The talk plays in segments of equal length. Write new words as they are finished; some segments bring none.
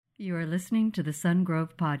You are listening to the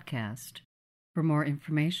Sungrove Podcast. For more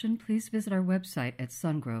information, please visit our website at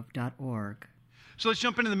sungrove.org. So let's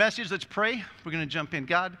jump into the message. Let's pray. We're going to jump in.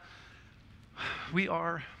 God, we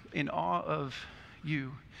are in awe of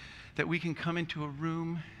you, that we can come into a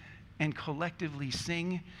room and collectively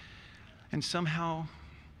sing and somehow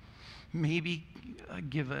maybe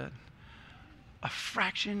give a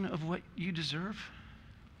fraction of what you deserve.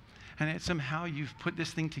 And that somehow you've put this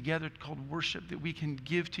thing together called worship that we can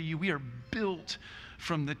give to you. We are built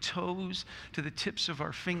from the toes to the tips of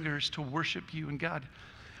our fingers to worship you. And God,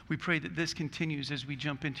 we pray that this continues as we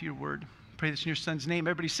jump into your word. Pray this in your son's name.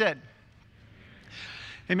 Everybody said,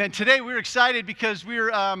 amen. Today we're excited because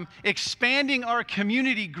we're expanding our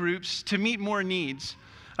community groups to meet more needs.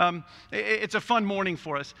 It's a fun morning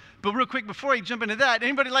for us. But real quick, before I jump into that,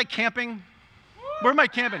 anybody like camping? Where am I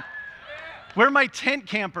camping? Where are my tent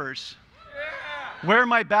campers? Where are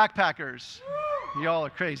my backpackers? Y'all are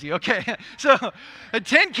crazy. Okay, so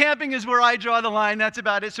tent camping is where I draw the line. That's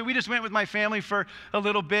about it. So we just went with my family for a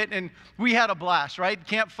little bit, and we had a blast, right?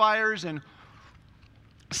 Campfires and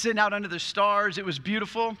sitting out under the stars. It was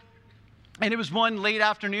beautiful. And it was one late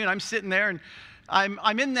afternoon. I'm sitting there, and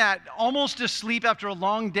I'm in that almost asleep after a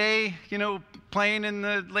long day, playing in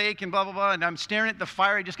the lake and blah, blah, blah. And I'm staring at the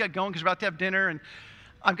fire. I just got going because we're about to have dinner. And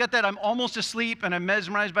I've got that I'm almost asleep and I'm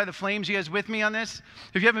mesmerized by the flames. You guys with me on this?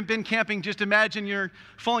 If you haven't been camping, just imagine you're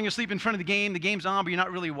falling asleep in front of the game. The game's on, but you're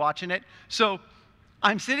not really watching it. So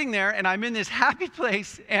I'm sitting there and I'm in this happy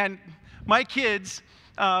place, and my kids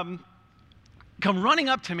come running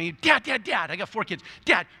up to me. Dad, I got 4 kids.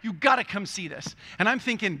 Dad, you got to come see this. And I'm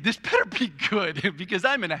thinking, this better be good because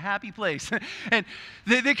I'm in a happy place. And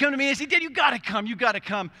they come to me and they say, Dad, you got to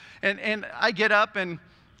come. And I get up and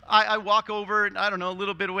I walk over, I don't know, a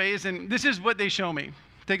little bit of ways, and this is what they show me.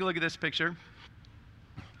 Take a look at this picture.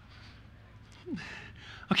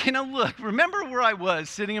 Okay, now look, remember where I was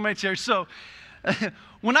sitting in my chair. So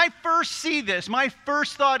when I first see this, my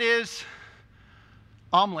first thought is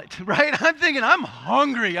omelet, right? I'm thinking, I'm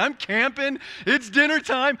hungry, I'm camping, it's dinner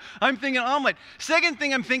time, I'm thinking omelet. Second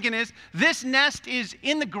thing I'm thinking is, this nest is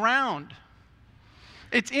in the ground.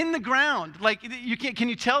 It's in the ground. Like, can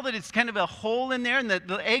you tell that it's kind of a hole in there and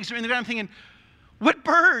the eggs are in the ground? I'm thinking, what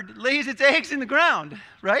bird lays its eggs in the ground,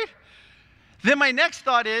 right? Then my next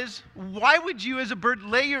thought is, why would you as a bird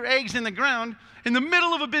lay your eggs in the ground in the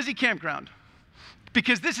middle of a busy campground?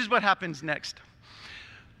 Because this is what happens next.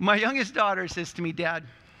 My youngest daughter says to me, Dad,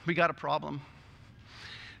 we got a problem.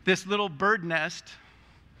 This little bird nest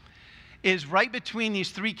is right between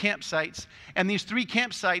these 3 campsites. And these 3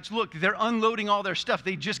 campsites, look, they're unloading all their stuff.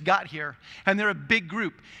 They just got here, and they're a big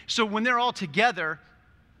group. So when they're all together,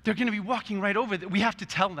 they're going to be walking right over. We have to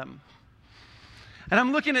tell them. And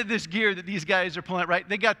I'm looking at this gear that these guys are pulling out, right?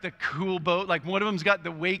 They got the cool boat. Like, one of them's got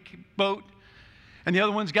the wake boat, and the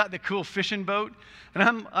other one's got the cool fishing boat.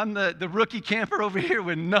 And I'm the rookie camper over here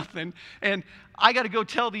with nothing. And I got to go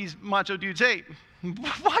tell these macho dudes, hey,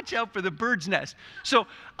 watch out for the bird's nest. So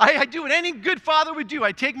I do what any good father would do.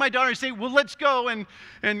 I take my daughter and say, well, let's go. And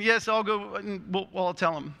yes, I'll go, and I'll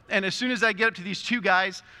tell them. And as soon as I get up to these 2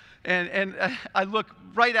 guys, and I look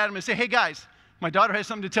right at them and say, hey, guys, my daughter has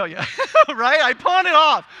something to tell you, right? I pawn it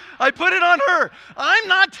off. I put it on her. I'm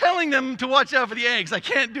not telling them to watch out for the eggs. I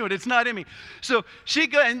can't do it. It's not in me. So she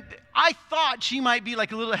goes, and I thought she might be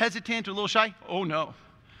like a little hesitant or a little shy. Oh, no.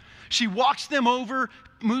 She walks them over,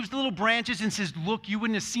 moves the little branches and says, look, you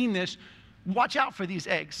wouldn't have seen this. Watch out for these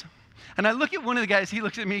eggs. And I look at one of the guys. He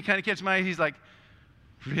looks at me, kind of catches my eye. He's like,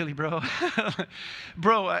 really, bro?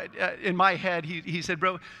 Bro, in my head, he said,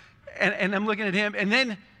 bro. And I'm looking at him. And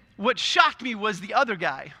then what shocked me was the other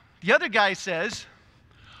guy. The other guy says,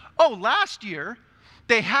 oh, last year,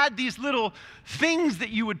 they had these little things that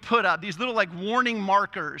you would put up, these little like warning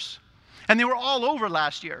markers. And they were all over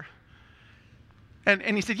last year.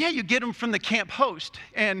 And he said, yeah, you get them from the camp host.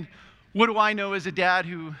 And what do I know as a dad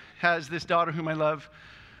who has this daughter whom I love,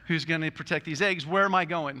 who's going to protect these eggs? Where am I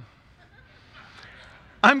going?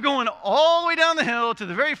 I'm going all the way down the hill to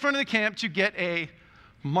the very front of the camp to get a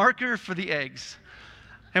marker for the eggs.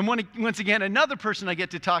 And once again, another person I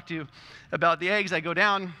get to talk to about the eggs, I go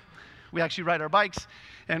down. We actually ride our bikes.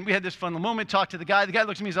 And we had this fun little moment, talk to the guy. The guy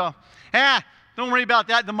looks at me and says, don't worry about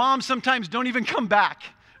that. The moms sometimes don't even come back.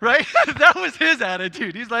 Right? That was his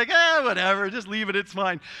attitude. He's like, whatever, just leave it, it's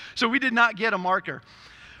fine. So we did not get a marker.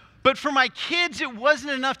 But for my kids, it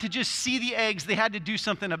wasn't enough to just see the eggs. They had to do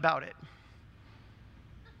something about it.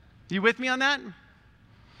 You with me on that?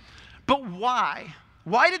 But why?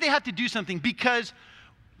 Why did they have to do something? Because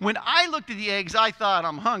when I looked at the eggs, I thought,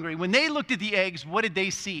 I'm hungry. When they looked at the eggs, what did they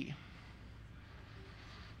see?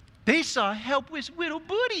 They saw helpless little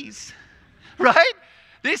buddies, right?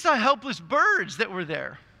 They saw helpless birds that were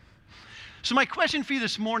there. So my question for you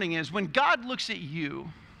this morning is, when God looks at you,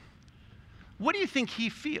 what do you think he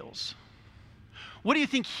feels? What do you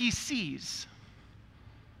think he sees?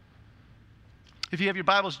 If you have your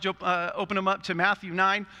Bibles, open them up to Matthew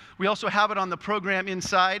 9. We also have it on the program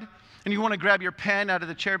inside. And you want to grab your pen out of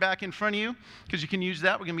the chair back in front of you, because you can use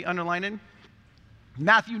that. We're going to be underlining.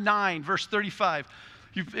 Matthew 9, verse 35.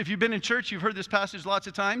 If you've been in church, you've heard this passage lots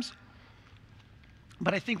of times.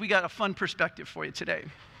 But I think we got a fun perspective for you today.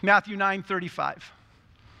 Matthew 9, 35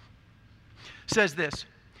 says this.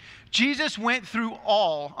 Jesus went through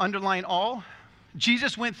all, underline all,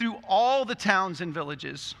 Jesus went through all the towns and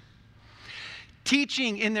villages,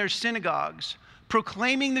 teaching in their synagogues,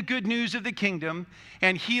 proclaiming the good news of the kingdom,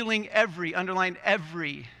 and healing every, underline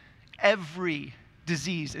every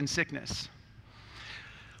disease and sickness.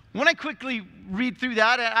 When I quickly read through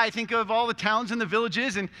that, I think of all the towns and the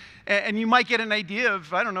villages, and you might get an idea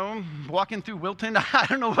of, I don't know, walking through Wilton. I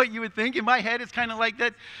don't know what you would think. In my head, it's kind of like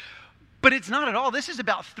that. But it's not at all. This is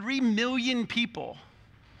about 3 million people.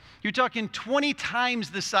 You're talking 20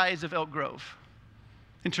 times the size of Elk Grove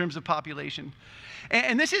in terms of population.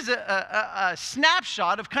 And this is a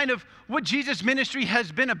snapshot of kind of what Jesus' ministry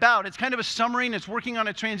has been about. It's kind of a summary, and it's working on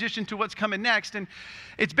a transition to what's coming next. And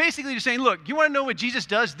it's basically just saying, look, you want to know what Jesus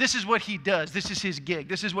does? This is what he does. This is his gig.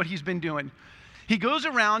 This is what he's been doing. He goes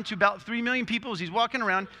around to about 3 million people as he's walking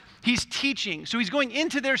around. He's teaching. So he's going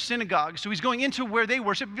into their synagogues. So he's going into where they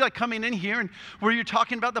worship. It'd be like coming in here and where you're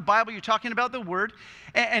talking about the Bible, you're talking about the Word.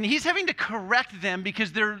 And he's having to correct them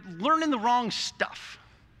because they're learning the wrong stuff.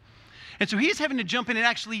 And so he's having to jump in and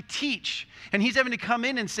actually teach. And he's having to come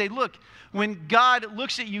in and say, look, when God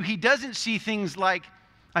looks at you, he doesn't see things like,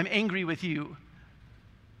 I'm angry with you.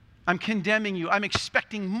 I'm condemning you. I'm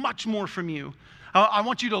expecting much more from you. I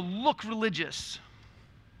want you to look religious.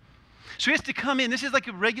 So he has to come in. This is like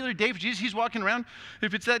a regular day for Jesus. He's walking around.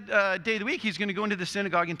 If it's that day of the week, he's going to go into the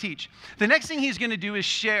synagogue and teach. The next thing he's going to do is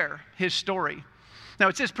share his story. Now,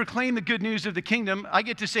 it says proclaim the good news of the kingdom. I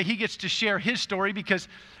get to say he gets to share his story because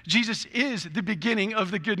Jesus is the beginning of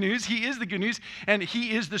the good news. He is the good news, and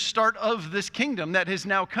he is the start of this kingdom that has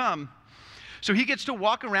now come. So he gets to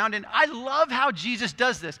walk around, and I love how Jesus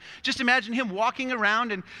does this. Just imagine him walking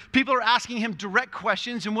around, and people are asking him direct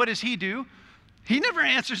questions, and what does he do? He never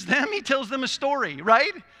answers them. He tells them a story,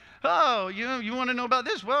 right? Oh, you want to know about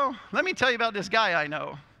this? Well, let me tell you about this guy I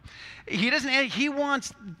know. He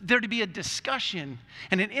wants there to be a discussion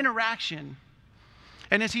and an interaction.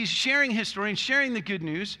 And as he's sharing his story and sharing the good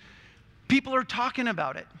news, people are talking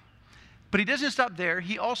about it. But he doesn't stop there.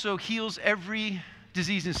 He also heals every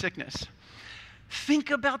disease and sickness. Think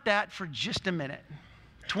about that for just a minute.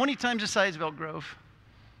 20 times the size of Elk Grove,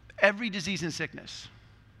 every disease and sickness.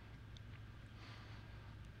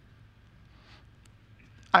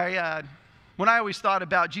 When I always thought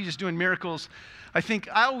about Jesus doing miracles, I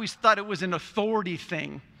always thought it was an authority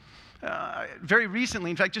thing. Very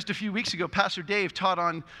recently, in fact, just a few weeks ago, Pastor Dave taught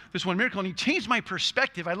on this one miracle, and he changed my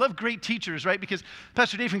perspective. I love great teachers, right? Because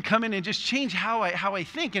Pastor Dave can come in and just change how I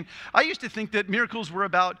think. And I used to think that miracles were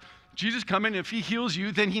about Jesus coming. If he heals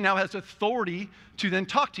you, then he now has authority to then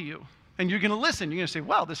talk to you. And you're going to listen. You're going to say,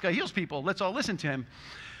 wow, this guy heals people. Let's all listen to him.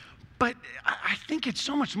 But I think it's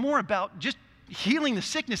so much more about just healing the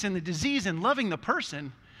sickness and the disease and loving the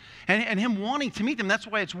person and him wanting to meet them. That's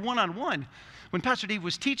why it's one-on-one. When Pastor Dave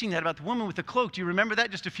was teaching that about the woman with the cloak, do you remember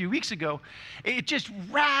that just a few weeks ago? It just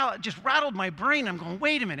rattled my brain. I'm going,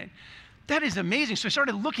 wait a minute. That is amazing. So I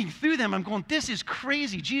started looking through them. I'm going, this is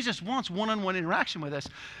crazy. Jesus wants one-on-one interaction with us.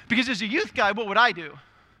 Because as a youth guy, what would I do?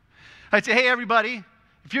 I'd say, hey, everybody,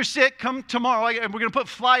 if you're sick, come tomorrow. And we're going to put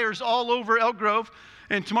flyers all over Elk Grove.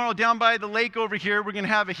 And tomorrow down by the lake over here, we're going to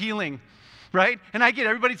have a healing. Right? And I get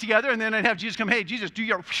everybody together, and then I'd have Jesus come, hey, Jesus, do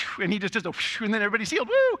your, and he just does a, and then everybody's healed,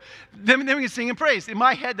 woo! Then we can sing and praise. In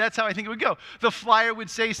my head, that's how I think it would go. The flyer would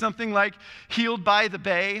say something like, healed by the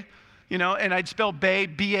bay, and I'd spell bay,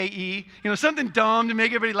 B-A-E, something dumb to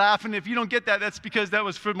make everybody laugh. And if you don't get that, that's because that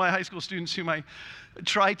was for my high school students whom I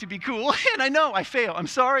try to be cool. And I know I fail. I'm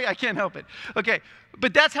sorry. I can't help it. Okay.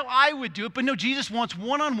 But that's how I would do it. But no, Jesus wants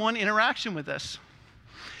one-on-one interaction with us.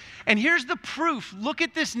 And here's the proof. Look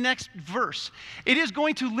at this next verse. It is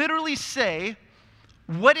going to literally say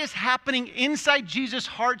what is happening inside Jesus'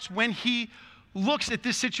 hearts when he looks at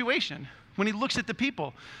this situation, when he looks at the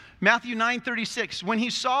people. Matthew 9:36, when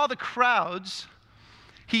he saw the crowds,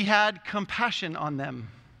 he had compassion on them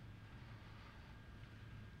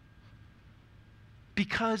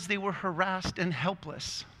because they were harassed and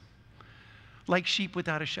helpless, like sheep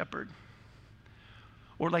without a shepherd,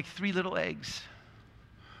 or like three little eggs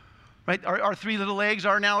right? Our three little legs,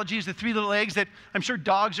 our analogy is the three little legs that I'm sure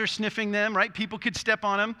dogs are sniffing them, right? People could step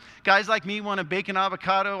on them. Guys like me want a bacon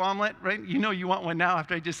avocado omelet, right? You know you want one now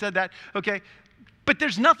after I just said that, okay? But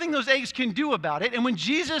there's nothing those eggs can do about it. And when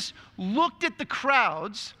Jesus looked at the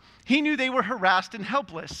crowds, he knew they were harassed and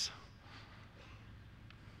helpless.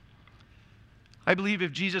 I believe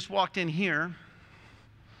if Jesus walked in here,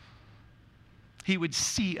 he would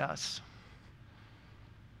see us.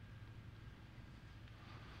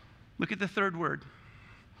 Look at the third word.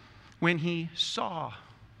 When he saw.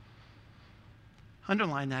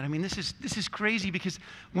 Underline that. I mean, this is crazy because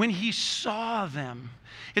when he saw them,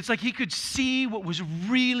 it's like he could see what was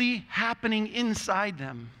really happening inside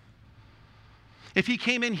them. If he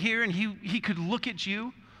came in here and he could look at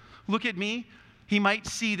you, look at me, he might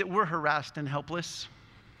see that we're harassed and helpless.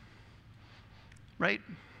 Right?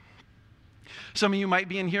 Some of you might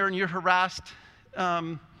be in here and you're harassed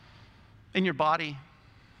in your body.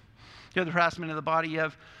 You have the harassment of the body. You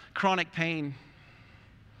have chronic pain,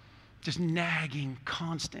 just nagging,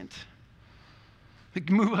 constant. Like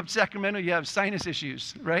move up Sacramento, you have sinus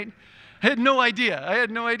issues, right? I had no idea.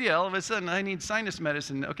 All of a sudden, I need sinus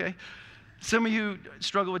medicine, okay? Some of you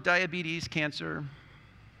struggle with diabetes, cancer,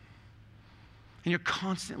 and you're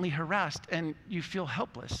constantly harassed and you feel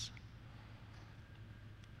helpless.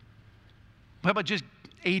 How about just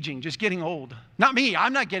aging, just getting old? Not me,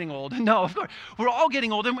 I'm not getting old. No, of course. We're all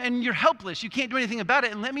getting old and you're helpless. You can't do anything about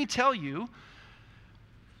it. And let me tell you,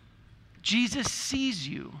 Jesus sees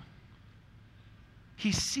you.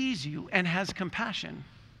 He sees you and has compassion.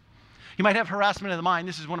 You might have harassment of the mind.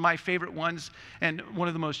 This is one of my favorite ones and one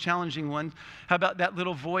of the most challenging ones. How about that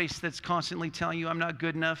little voice that's constantly telling you, I'm not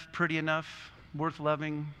good enough, pretty enough, worth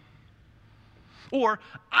loving? Or,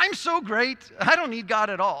 I'm so great, I don't need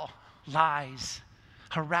God at all. Lies.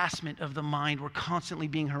 Harassment of the mind. We're constantly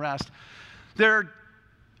being harassed. There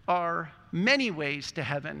are many ways to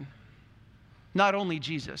heaven, not only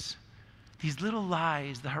Jesus. These little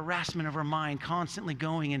lies, the harassment of our mind, constantly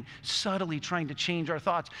going and subtly trying to change our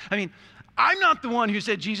thoughts. I mean, I'm not the one who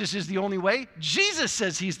said Jesus is the only way. Jesus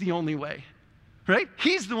says he's the only way, right?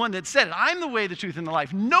 He's the one that said it. I'm the way, the truth, and the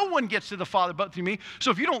life. No one gets to the Father but through me. So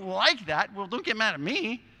if you don't like that, well, don't get mad at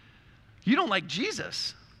me. You don't like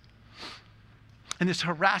Jesus. And this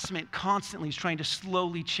harassment constantly is trying to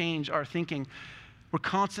slowly change our thinking. We're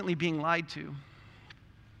constantly being lied to.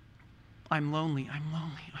 I'm lonely, I'm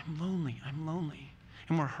lonely, I'm lonely, I'm lonely.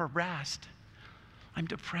 And we're harassed. I'm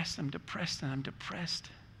depressed, and I'm depressed.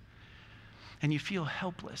 And you feel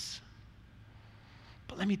helpless.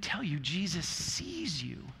 But let me tell you, Jesus sees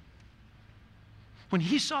you. When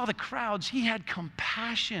he saw the crowds, he had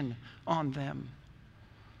compassion on them.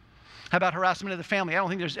 How about harassment of the family? I don't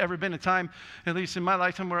think there's ever been a time, at least in my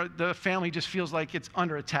lifetime, where the family just feels like it's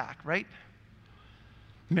under attack, right?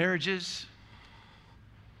 Marriages,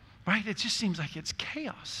 right? It just seems like it's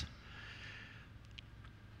chaos.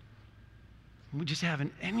 We just have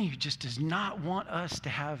an enemy who just does not want us to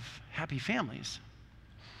have happy families.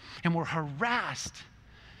 And we're harassed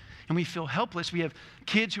and we feel helpless. We have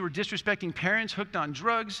kids who are disrespecting parents, hooked on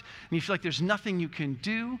drugs, and you feel like there's nothing you can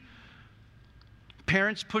do.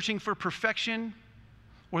 Parents pushing for perfection,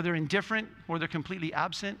 or they're indifferent, or they're completely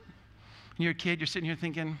absent. And you're a kid, you're sitting here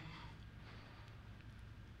thinking,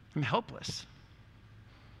 I'm helpless.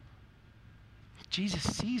 Jesus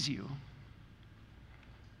sees you.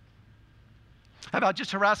 How about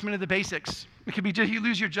just harassment of the basics? It could be just you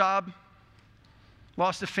lose your job,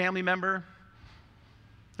 lost a family member,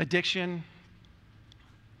 addiction,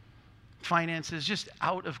 finances, just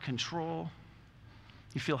out of control.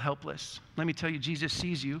 You feel helpless. Let me tell you, Jesus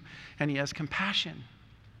sees you and he has compassion.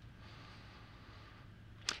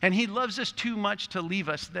 And he loves us too much to leave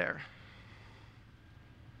us there.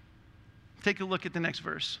 Take a look at the next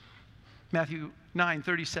verse. Matthew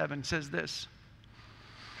 9:37 says this.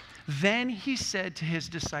 Then he said to his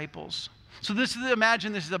disciples. So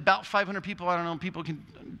imagine this is about 500 people. I don't know,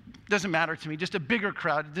 doesn't matter to me. Just a bigger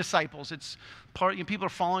crowd, disciples. It's people are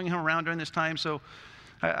following him around during this time, so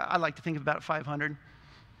I like to think of about 500.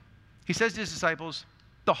 He says to his disciples,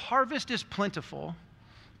 the harvest is plentiful,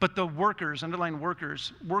 but the workers, underline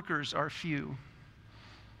workers are few.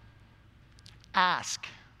 Ask,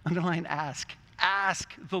 underline ask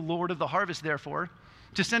the Lord of the harvest, therefore,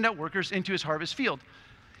 to send out workers into his harvest field.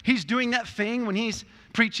 He's doing that thing when he's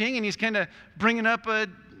preaching and he's kind of bringing up a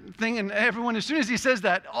thing, and everyone, as soon as he says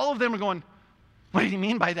that, all of them are going, what did he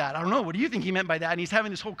mean by that? I don't know. What do you think he meant by that? And he's having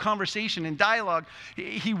this whole conversation and dialogue.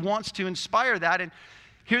 He wants to inspire that, and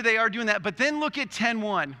here they are doing that. But then look at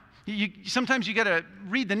 10:1. Sometimes you got to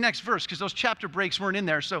read the next verse because those chapter breaks weren't in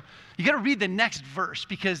there. So you got to read the next verse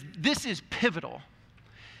because this is pivotal.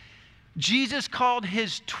 Jesus called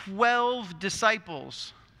his 12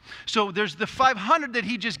 disciples. So there's the 500 that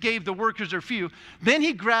he just gave, the workers are few. Then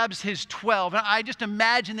he grabs his 12. And I just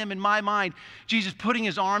imagine them in my mind, Jesus putting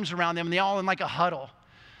his arms around them and they all in like a huddle,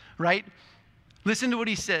 right? Listen to what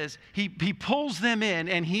he says. He pulls them in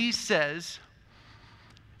and he says,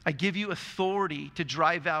 I give you authority to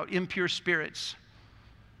drive out impure spirits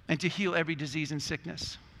and to heal every disease and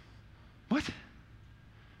sickness. What?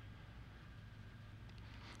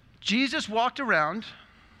 Jesus walked around,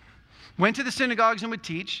 went to the synagogues and would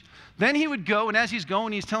teach. Then he would go, and as he's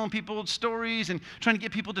going, he's telling people stories and trying to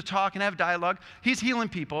get people to talk and have dialogue. He's healing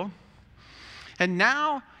people. And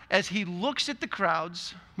now, as he looks at the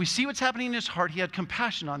crowds, we see what's happening in his heart. He had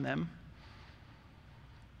compassion on them.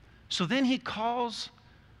 So then he calls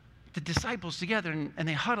the disciples together, and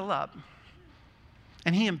they huddle up.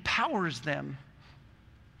 And he empowers them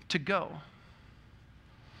to go,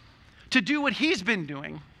 to do what he's been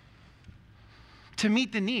doing, to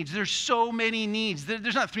meet the needs. There's so many needs.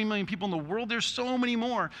 There's not 3 million people in the world. There's so many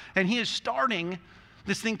more. And he is starting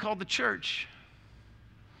this thing called the church.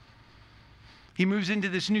 He moves into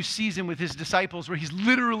this new season with his disciples where he's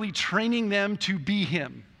literally training them to be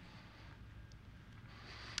him.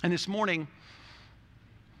 And this morning,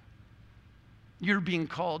 you're being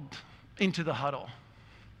called into the huddle.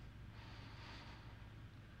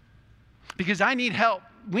 Because I need help.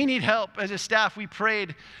 We need help. As a staff, we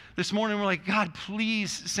prayed this morning. We're like, God,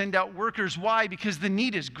 please send out workers. Why? Because the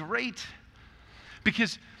need is great.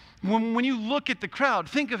 Because when you look at the crowd,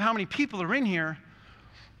 think of how many people are in here.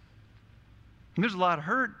 And there's a lot of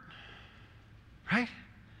hurt, right?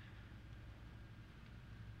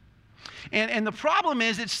 And the problem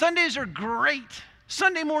is that Sundays are great.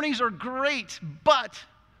 Sunday mornings are great, but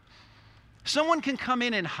someone can come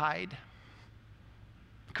in and hide.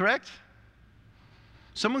 Correct?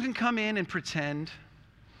 Someone can come in and pretend.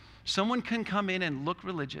 Someone can come in and look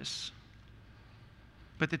religious.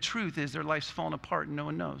 But the truth is their life's fallen apart and no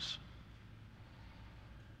one knows.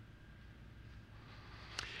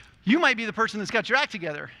 You might be the person that's got your act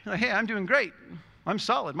together. You're like, hey, I'm doing great. I'm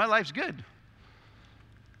solid. My life's good.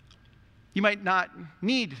 You might not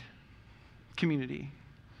need community.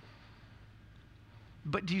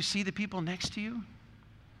 But do you see the people next to you?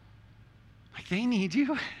 Like they need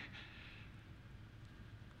you.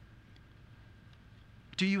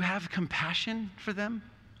 Do you have compassion for them?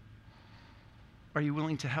 Are you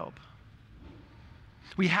willing to help?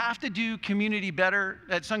 We have to do community better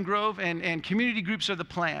at Sungrove, and community groups are the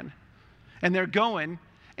plan. And they're going,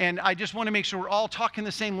 and I just want to make sure we're all talking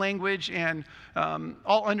the same language and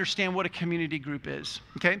all understand what a community group is,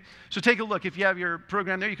 okay? So take a look. If you have your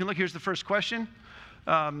program there, you can look. Here's the first question.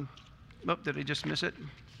 Did I just miss it?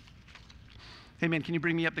 Hey, man, can you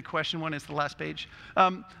bring me up the question one? It's the last page.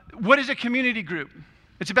 What is a community group?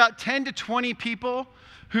 It's about 10 to 20 people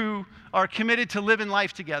who are committed to living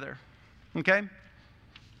life together, okay?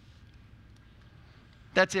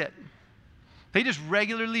 That's it. They just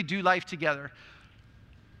regularly do life together.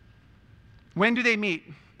 When do they meet?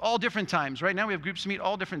 All different times. Right now we have groups meet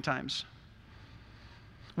all different times.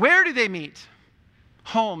 Where do they meet?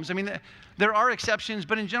 Homes. I mean, there are exceptions,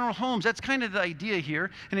 but in general, homes. That's kind of the idea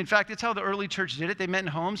here. And in fact, that's how the early church did it. They met in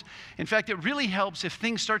homes. In fact, it really helps if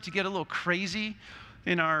things start to get a little crazy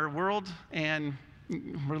in our world and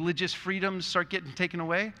religious freedoms start getting taken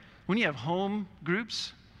away. When you have home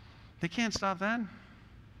groups, they can't stop that.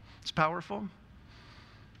 It's powerful.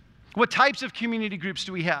 What types of community groups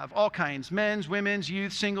do we have? All kinds. Men's, women's,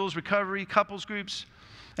 youth, singles, recovery, couples groups,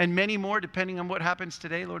 and many more depending on what happens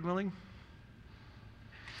today, Lord willing.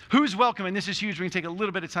 Who's welcome? And this is huge. We're going to take a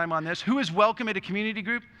little bit of time on this. Who is welcome at a community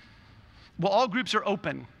group? Well, all groups are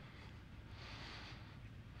open.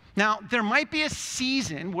 Now, there might be a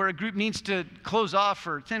season where a group needs to close off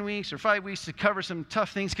for 10 weeks or 5 weeks to cover some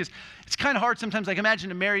tough things, because it's kind of hard sometimes. Like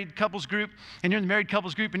imagine a married couples group, and you're in the married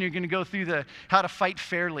couples group, and you're going to go through the how to fight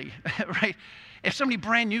fairly, right? If somebody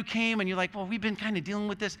brand new came, and you're like, well, we've been kind of dealing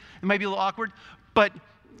with this, it might be a little awkward, but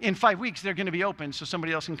in 5 weeks, they're going to be open, so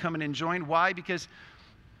somebody else can come in and join. Why? Because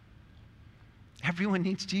everyone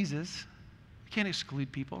needs Jesus. You can't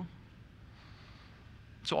exclude people.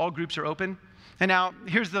 So all groups are open. And now,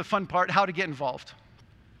 here's the fun part, how to get involved.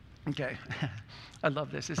 Okay, I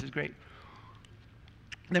love this. This is great.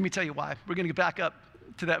 Let me tell you why. We're going to get back up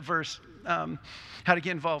to that verse, how to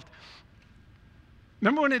get involved.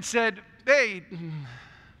 Remember when it said, hey,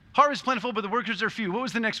 harvest plentiful, but the workers are few. What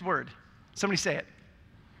was the next word? Somebody say it.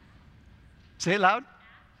 Say it loud.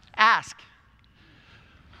 Ask.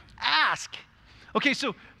 Ask. Okay,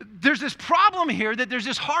 so there's this problem here that there's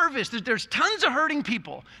this harvest. There's tons of hurting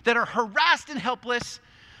people that are harassed and helpless.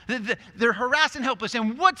 They're harassed and helpless.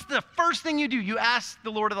 And what's the first thing you do? You ask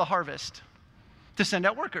the Lord of the harvest to send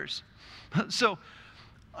out workers. So,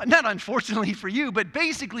 not unfortunately for you, but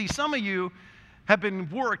basically some of you have been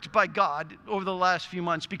worked by God over the last few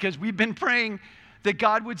months because we've been praying that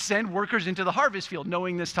God would send workers into the harvest field,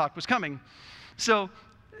 knowing this talk was coming. So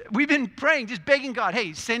we've been praying, just begging God,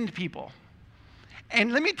 hey, send people.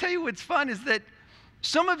 And let me tell you what's fun is that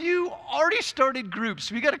some of you already started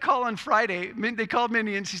groups. We got a call on Friday. They called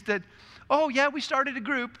Mindy and she said, oh yeah, we started a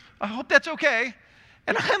group. I hope that's okay.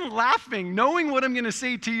 And I'm laughing, knowing what I'm going to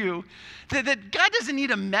say to you, that God doesn't need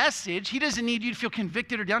a message. He doesn't need you to feel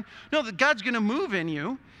convicted or down. No, that God's going to move in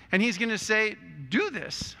you, and he's going to say, do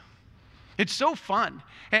this. It's so fun.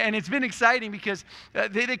 And it's been exciting because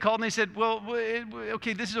they called and they said, well,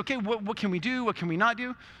 okay, this is okay. What can we do? What can we not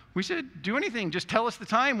do? We said, do anything. Just tell us the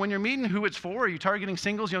time, when you're meeting, who it's for. Are you targeting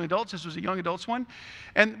singles, young adults? This was a young adults one.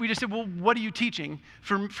 And we just said, well, what are you teaching?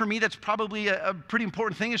 For me, that's probably a pretty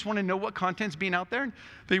important thing. I just want to know what content's being out there. And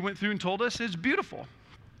they went through and told us it's beautiful.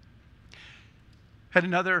 Had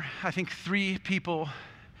another, I think 3 people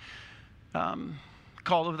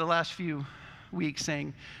called over the last few weeks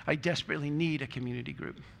saying, I desperately need a community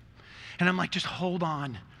group. And I'm like, just hold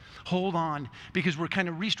on, because we're kind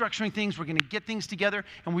of restructuring things. We're going to get things together,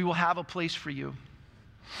 and we will have a place for you.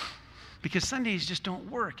 Because Sundays just don't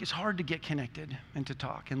work. It's hard to get connected and to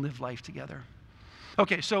talk and live life together.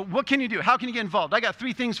 Okay, so what can you do? How can you get involved? I got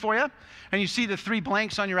 3 things for you, and you see the 3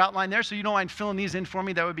 blanks on your outline there, so you don't mind filling these in for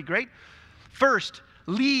me. That would be great. First,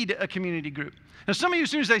 lead a community group. Now, some of you,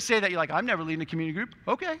 as soon as I say that, you're like, I'm never leading a community group.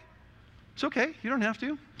 Okay, it's okay. You don't have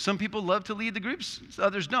to. Some people love to lead the groups,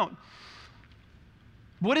 others don't.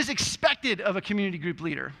 What is expected of a community group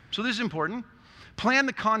leader? So this is important. Plan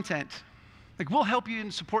the content. Like, we'll help you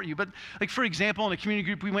and support you. But like, for example, in a community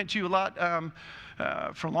group we went to a lot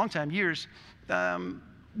for a long time, years,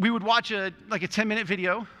 we would watch a 10-minute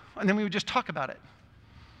video, and then we would just talk about it.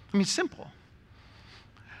 I mean, simple.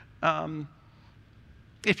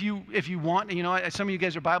 If you want, some of you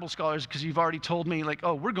guys are Bible scholars because you've already told me, like,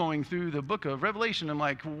 oh, we're going through the book of Revelation. I'm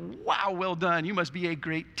like, wow, well done. You must be a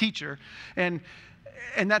great teacher.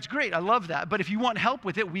 And that's great. I love that. But if you want help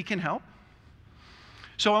with it, we can help.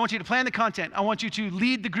 So I want you to plan the content. I want you to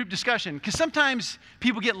lead the group discussion, because sometimes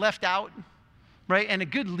people get left out, right? And a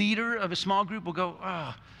good leader of a small group will go,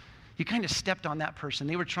 oh, you kind of stepped on that person.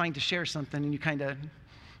 They were trying to share something, and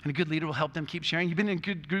and a good leader will help them keep sharing. You've been in a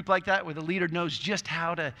good group like that where the leader knows just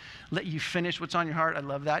how to let you finish what's on your heart. I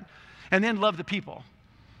love that. And then love the people.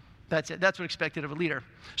 That's it. That's what's expected of a leader.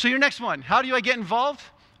 So your next one, how do I get involved?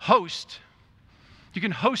 Host. You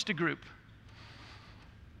can host a group.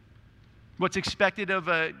 What's expected of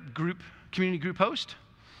a community group host?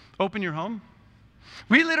 Open your home.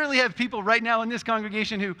 We literally have people right now in this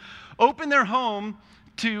congregation who open their home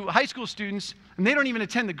to high school students, and they don't even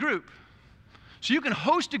attend the group. So you can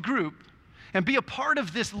host a group and be a part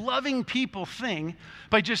of this loving people thing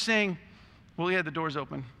by just saying, well, yeah, the door's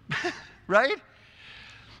open, right?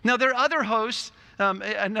 Now, there are other hosts.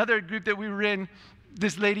 Another group that we were in,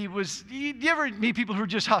 this lady was, do you ever meet people who are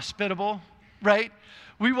just hospitable, right?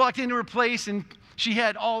 We walked into her place, and she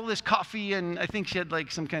had all this coffee, and I think she had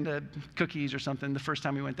like some kind of cookies or something the first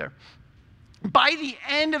time we went there. By the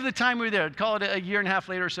end of the time we were there, I'd call it a year and a half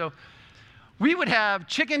later or so, we would have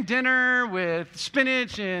chicken dinner with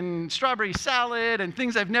spinach and strawberry salad and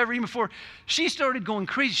things I've never eaten before. She started going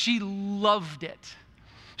crazy. She loved it.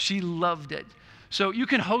 She loved it. So you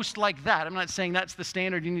can host like that. I'm not saying that's the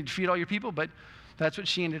standard. You need to feed all your people, but that's what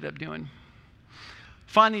she ended up doing.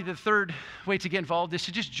 Finally, the third way to get involved is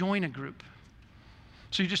to just join a group.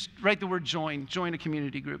 So you just write the word join a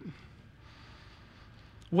community group.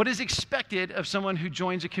 What is expected of someone who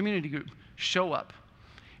joins a community group? Show up.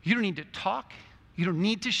 You don't need to talk. You don't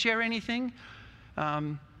need to share anything.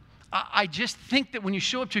 I just think that when you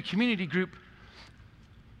show up to a community group,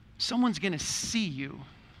 someone's going to see you.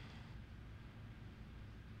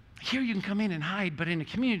 Here you can come in and hide, but in a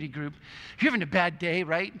community group, if you're having a bad day,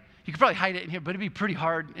 right? You could probably hide it in here, but it'd be pretty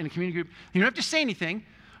hard in a community group. You don't have to say anything.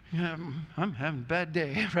 I'm having a bad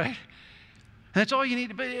day, right? And that's all you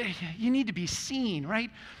need. But you need to be seen, right?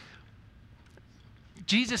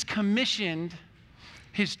 Jesus commissioned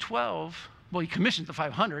his 12. Well, he commissioned the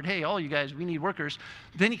 500. Hey, all you guys, we need workers.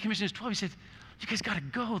 Then he commissioned his 12. He said, you guys got to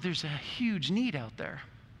go. There's a huge need out there.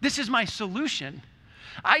 This is my solution.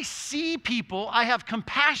 I see people. I have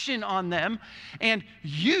compassion on them. And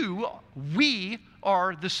we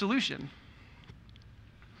are the solution.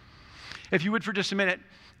 If you would for just a minute,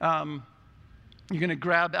 you're going to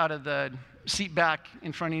grab out of the seat back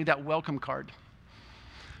in front of you that welcome card.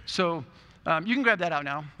 So you can grab that out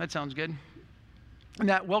now. That sounds good. And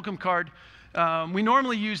that welcome card, we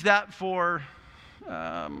normally use that for,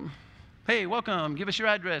 hey, welcome, give us your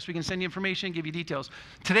address. We can send you information, give you details.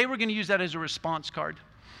 Today we're going to use that as a response card.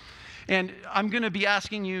 And I'm going to be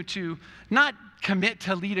asking you to not commit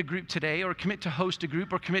to lead a group today or commit to host a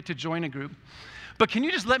group or commit to join a group. But can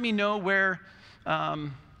you just let me know where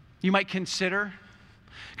you might consider?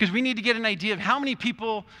 Because we need to get an idea of how many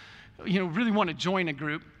people, really want to join a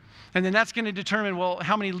group. And then that's going to determine, well,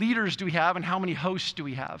 how many leaders do we have and how many hosts do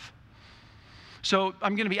we have? So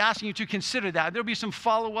I'm going to be asking you to consider that. There'll be some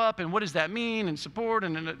follow-up and what does that mean and support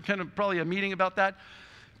and kind of probably a meeting about that.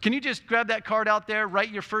 Can you just grab that card out there,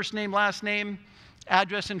 write your first name, last name,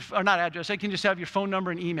 address, or not address, I can just have your phone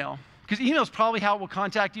number and email. Because email is probably how we'll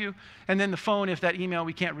contact you. And then the phone, if that email,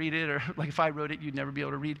 we can't read it, or like if I wrote it, you'd never be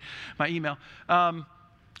able to read my email.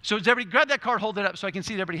 So does everybody, grab that card, hold it up so I can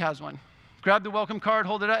see that everybody has one. Grab the welcome card,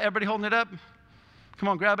 hold it up. Everybody holding it up? Come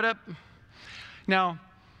on, grab it up. Now,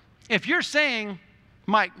 if you're saying,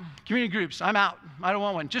 Mike, community groups, I'm out. I don't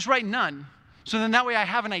want one. Just write none. So then that way I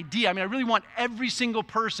have an idea. I really want every single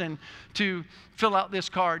person to fill out this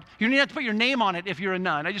card. You don't even have to put your name on it if you're a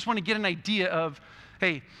none. I just want to get an idea of,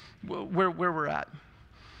 hey, where we're at.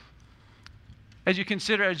 As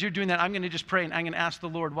you're doing that, I'm going to just pray and I'm going to ask the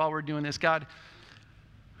Lord while we're doing this. God,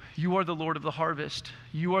 you are the Lord of the harvest.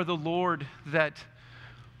 You are the Lord that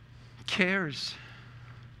cares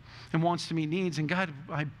and wants to meet needs. And God,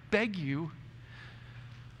 I beg you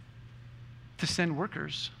to send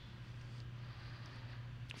workers.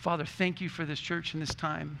 Father, thank you for this church and this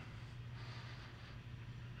time.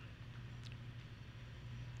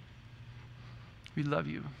 We love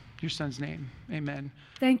you. Your son's name. Amen.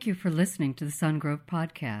 Thank you for listening to the Sungrove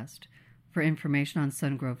Podcast. For information on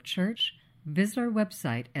Sungrove Church, visit our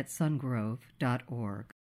website at sungrove.org.